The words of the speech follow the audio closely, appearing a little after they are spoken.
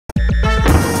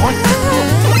Hey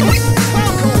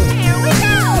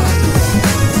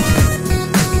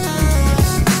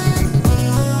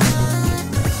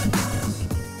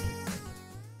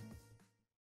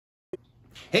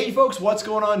folks, what's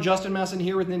going on? Justin Masson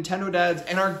here with Nintendo Dads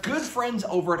and our good friends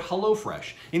over at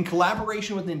HelloFresh in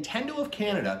collaboration with Nintendo of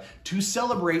Canada to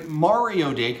celebrate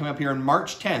Mario Day coming up here on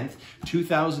March 10th,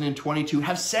 2022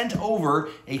 have sent over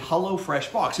a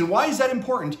HelloFresh box. And why is that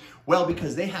important? Well,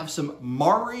 because they have some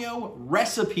Mario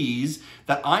recipes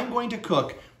that I'm going to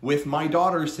cook with my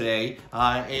daughters today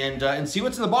and see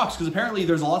what's in the box, because apparently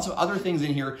there's lots of other things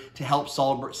in here to help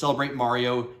celebrate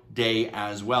Mario Day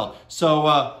as well.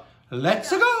 So let's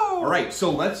go! All right,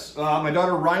 so my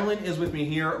daughter Rylan is with me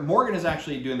here. Morgan is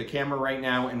actually doing the camera right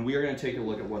now, and we are gonna take a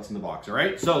look at what's in the box, all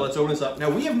right? So let's open this up. Now,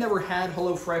 we have never had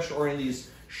HelloFresh or any of these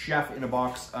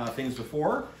chef-in-a-box things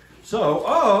before. So,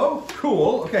 oh,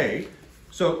 cool, okay.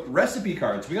 So, recipe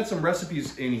cards. We got some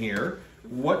recipes in here.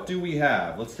 What do we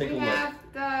have? Let's take a look. We have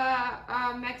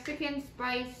the Mexican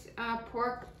spice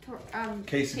pork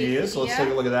quesadillas. So let's take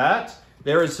a look at that.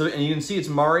 There is, and you can see it's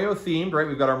Mario themed, right?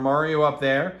 We've got our Mario up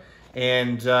there.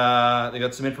 And they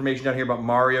got some information down here about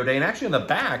Mario Day. And actually on the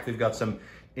back, they've got some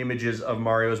images of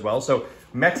Mario as well. So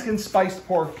Mexican spiced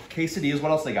pork quesadillas.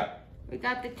 What else they got? We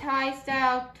got the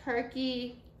Thai-style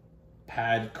turkey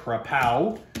pad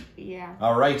krapow. Yeah.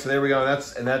 All right, so there we go.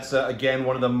 That's again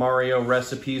one of the Mario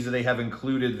recipes that they have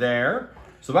included there.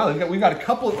 So wow, we've got a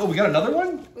couple of, oh, we got another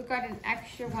one? We got an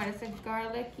extra one. It's a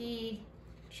garlicky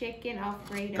chicken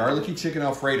Alfredo. Garlicky chicken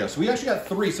Alfredo. So we actually got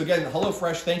 3. So again,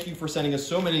 HelloFresh, thank you for sending us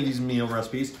so many of these meal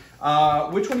recipes. Which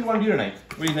one do you want to do tonight?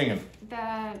 What are you thinking?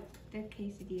 The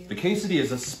quesadilla. The quesadillas,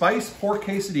 the spiced pork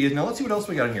quesadillas. Now let's see what else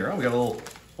we got in here. Oh, we got a little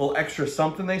extra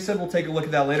something they said. We'll take a look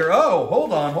at that later. Oh,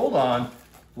 hold on.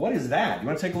 What is that? You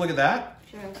want to take a look at that?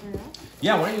 Should I open it up?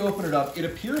 Yeah, why don't you open it up? It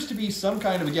appears to be some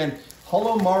kind of, again,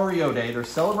 Hello Mario Day. They're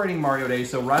celebrating Mario Day.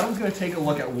 So Rylan's going to take a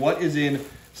look at what is in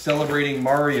celebrating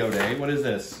Mario Day. What is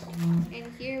this?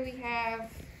 And here we have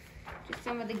just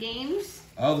some of the games.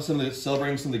 Oh,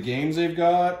 celebrating some of the games they've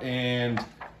got. And,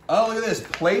 oh, look at this,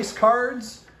 place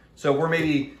cards. So we're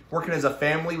maybe working as a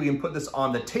family. We can put this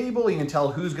on the table. You can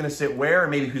tell who's going to sit where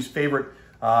and maybe whose favorite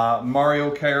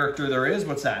Mario character there is.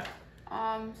 What's that?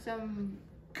 Some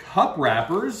cup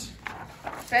wrappers.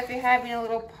 So if you're having a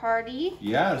little party.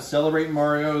 Yeah, to celebrate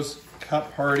Mario's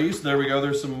cup parties. There we go.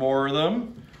 There's some more of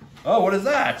them. Oh, what is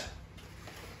that?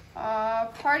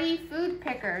 Party food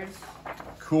pickers.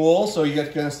 Cool. So you got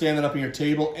to kind of stand that up on your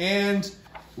table. And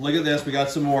look at this. We got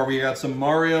some more. We got some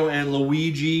Mario and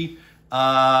Luigi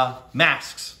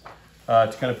masks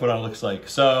to kind of put on, it looks like.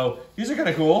 So these are kind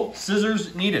of cool.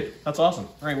 Scissors needed. That's awesome.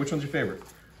 All right, which one's your favorite?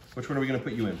 Which one are we going to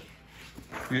put you in?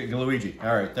 Luigi.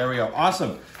 All right, there we go.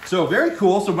 Awesome. So very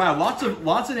cool. So wow, lots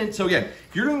of it. So again,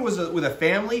 if you're doing it with a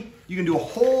family, you can do a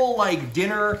whole like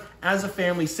dinner as a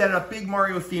family, set it up, big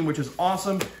Mario theme, which is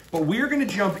awesome. But we're going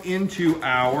to jump into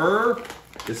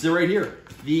this is right here,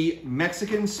 the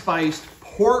Mexican spiced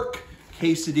pork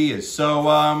quesadillas.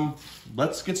 So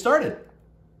let's get started.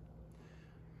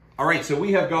 All right, so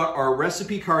we have got our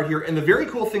recipe card here, and the very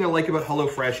cool thing I like about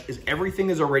HelloFresh is everything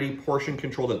is already portion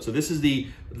controlled out. So this is the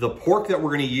pork that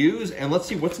we're gonna use, and let's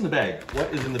see what's in the bag.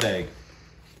 What is in the bag?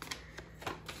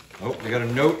 Oh, we got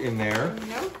a note in there.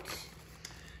 Note.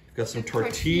 We've got some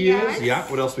tortillas. Yeah,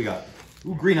 what else we got?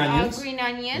 Ooh, green onions. Green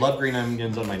onions. Love green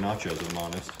onions on my nachos, if I'm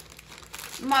honest.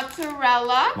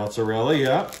 Mozzarella. Mozzarella,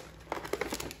 yeah.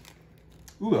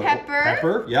 Ooh, pepper.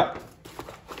 Pepper, yep.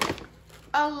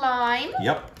 A lime.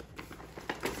 Yep.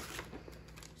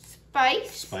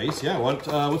 Spice, yeah. What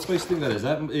spice do you think that is?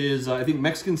 That is, I think,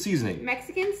 Mexican seasoning.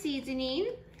 Mexican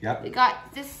seasoning. Yep. We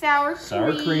got the sour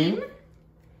cream.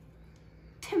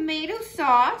 Tomato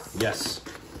sauce. Yes.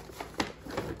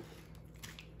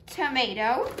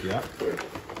 Tomato. Yep.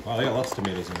 Wow, they got lots of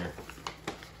tomatoes in here.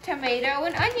 Tomato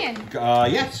and onion.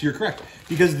 Yes, you're correct.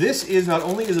 Because this is, not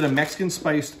only is it a Mexican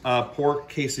spiced pork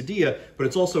quesadilla, but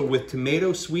it's also with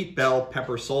tomato, sweet bell,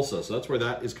 pepper salsa. So that's where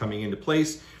that is coming into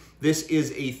place. This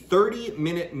is a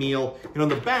 30-minute meal, and on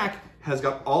the back has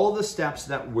got all of the steps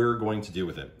that we're going to do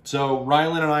with it. So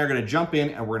Rylan and I are gonna jump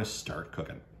in and we're gonna start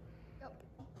cooking. Yep.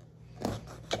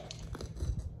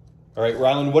 All right,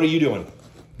 Rylan, what are you doing?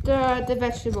 The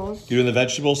vegetables. You're doing the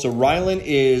vegetables. So Rylan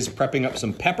is prepping up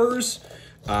some peppers,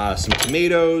 some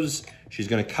tomatoes. She's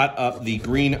gonna cut up the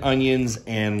green onions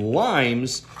and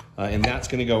limes, and that's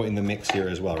gonna go in the mix here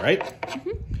as well, right?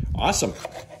 Mm-hmm. Awesome.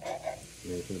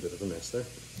 Making a bit of a mess there.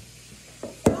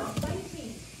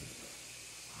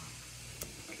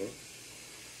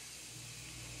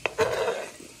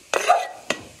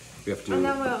 We have to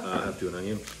do an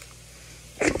onion.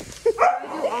 I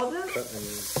do all this?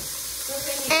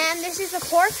 And this is the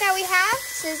pork that we have,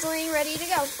 sizzling, ready to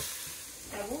go.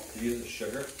 Double? You use the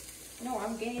sugar? No,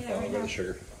 I'm getting it Oh, right now. the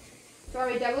sugar. So are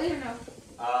we doubling or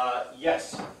no?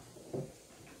 Yes.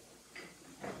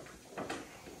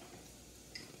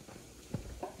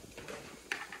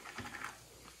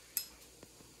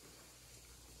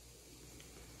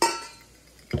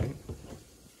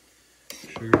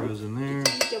 Sugar goes in there.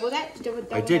 Double that? Double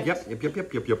I did, that. yep.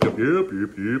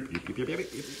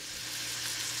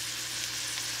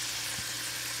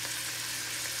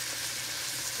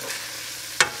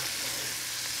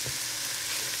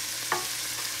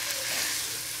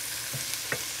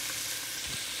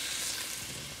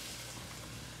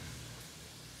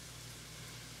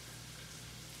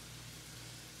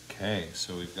 Okay,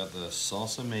 so we've got the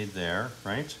salsa made there,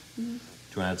 right? Mm-hmm. Do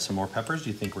you want to add some more peppers? Do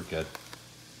you think we're good?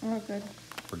 We're good.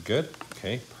 We're good?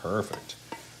 Okay, perfect.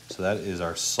 So that is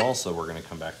our salsa we're going to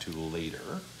come back to later.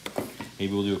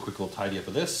 Maybe we'll do a quick little tidy up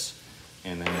of this,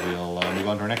 and then we'll move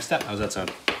on to our next step. How's that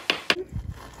sound?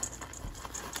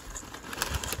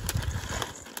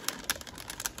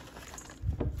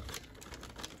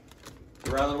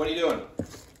 Rylan, what are you doing?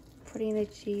 Putting the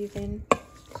cheese in.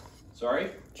 Sorry?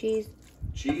 Cheese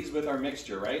Cheese with our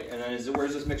mixture, right? And then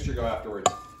where's this mixture go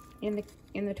afterwards?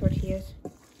 in the tortillas.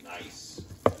 Nice.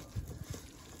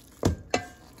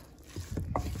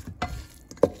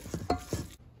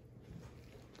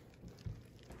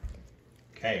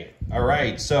 Okay, all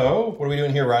right, so what are we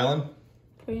doing here, Rylan?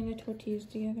 Putting the tortillas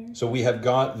together. So we have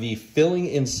got the filling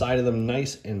inside of them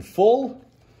nice and full,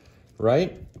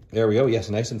 right? There we go, yes,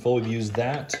 nice and full. We've used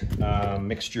that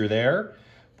mixture there.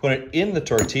 Put it in the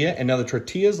tortilla, and now the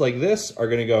tortillas like this are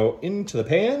gonna go into the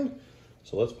pan.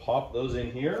 So let's pop those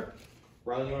in here.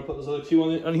 Rylan, you wanna put those other two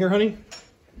on here, honey?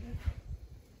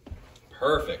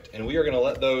 Perfect, and we are gonna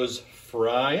let those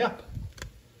fry up.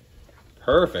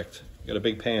 Perfect, got a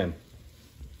big pan.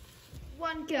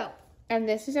 One go. And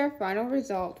this is our final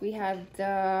result. We have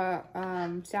the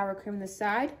sour cream on the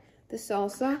side, the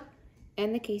salsa,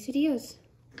 and the quesadillas.